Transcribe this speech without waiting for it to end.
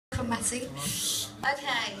from Matty.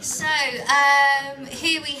 Okay, so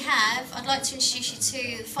here we have, I'd like to introduce you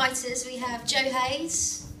to the fighters. We have Joe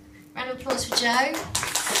Hayes. Round of applause for Joe.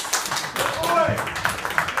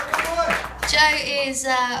 Joe is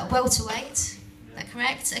welterweight, is that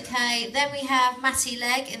correct? Okay, then we have Matty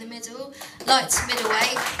Legg in the middle, light to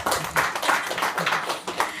middleweight.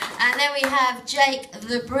 And then we have Jake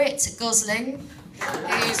the Brit Gosling,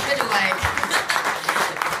 who's middleweight.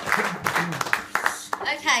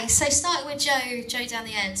 Okay, so starting with Joe down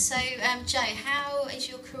the end. So, Joe, how is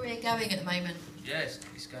your career going at the moment? Yeah,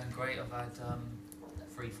 it's going great. I've had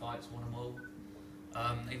 3 fights, won them all.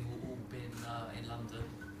 They've all been in London,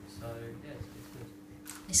 so yeah, it's good.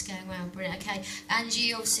 It's going well, brilliant. Okay, and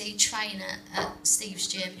you obviously train at Steve's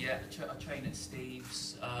gym. Yeah, I train at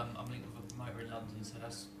Steve's. I'm linked with a promoter in London, so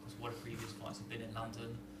that's what the previous fights have been in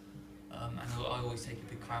London. And I always take a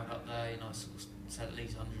big crowd up there. You know, I sort of sell at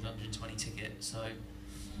least 100, 120 tickets, so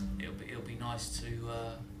it'll be nice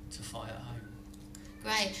to fight at home.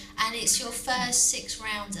 Great, and it's your first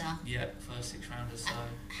 6-rounder. Yeah, first 6-rounder. So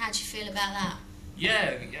how do you feel about that?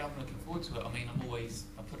 Yeah, I'm looking forward to it. I mean,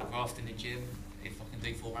 I put a graft in the gym. If I can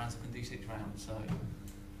do 4 rounds, I can do 6 rounds. So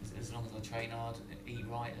as long as I train hard, eat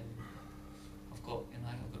right, and I've got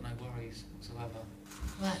no worries whatsoever.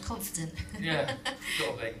 Right, confident. Yeah,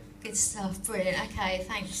 gotta be. Good stuff, brilliant. Okay,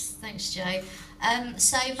 thanks, Joe.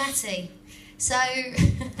 So Matty, so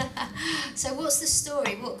what's the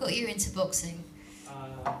story? What got you into boxing?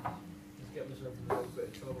 Just get myself in a little bit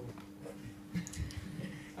of trouble,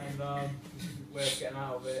 and way of getting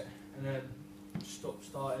out of it, and then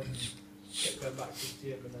started, kept going back to the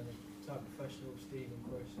gym, and then turned professional with Steve and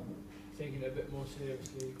Chris, taking it a bit more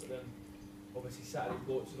seriously. But then, obviously, Saturday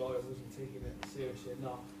brought to light, I wasn't taking it seriously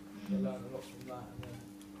enough. I learned a lot from that, and then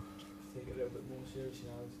take it a little bit more seriously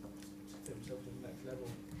now, to take myself to the next level.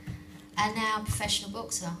 And now professional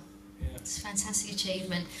boxer. Yeah. It's a fantastic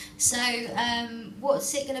achievement. So,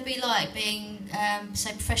 what's it going to be like being,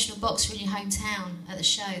 say, professional boxer in your hometown at the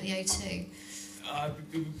show, the O2?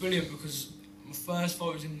 It'd be brilliant because my first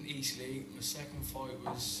fight was in Eastleigh, my second fight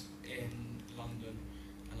was in London,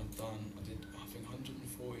 and I did I think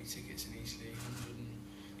 140 tickets in Eastleigh,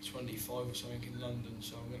 125 or something in London,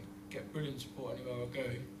 so I'm going to get brilliant support anywhere I go,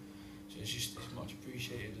 so it's much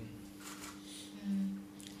appreciated. And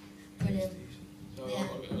Brilliant. So yeah.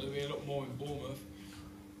 There'll be a lot more in Bournemouth.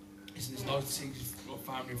 It's nice to see a lot of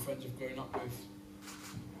family and friends I've grown up with,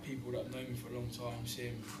 people that have known me for a long time,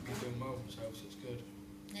 seeing me doing well with myself, so it's good.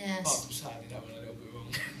 Yes. Apart from Saturday, that went a little bit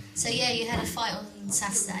wrong. So yeah, you had a fight on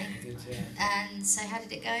Saturday. I did, yeah. And so how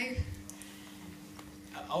did it go?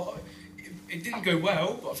 It didn't go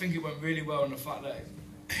well, but I think it went really well in the fact that it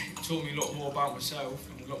taught me a lot more about myself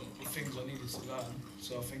and a lot of things I needed to learn.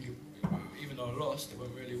 So I think even though I lost, it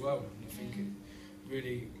went really well, and I think it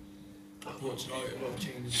really brought to light a lot of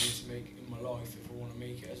changes I need to make in my life if I want to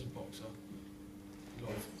make it as a boxer. Do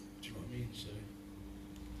you know what I mean? So.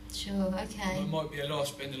 Sure. Okay. It might be a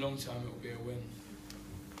loss, but in the long term, it will be a win.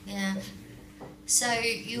 Yeah.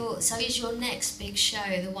 Definitely. So is your next big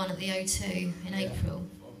show the one at the O2 in April?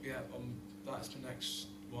 Yeah, that's the next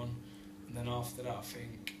one, and then after that, I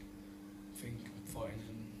think I'm fighting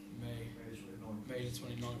in May the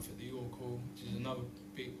 29th at the York Hall, which is another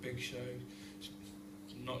big show. It's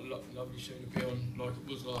not a lovely show to be on like it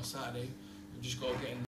was last Saturday. We've just got to get in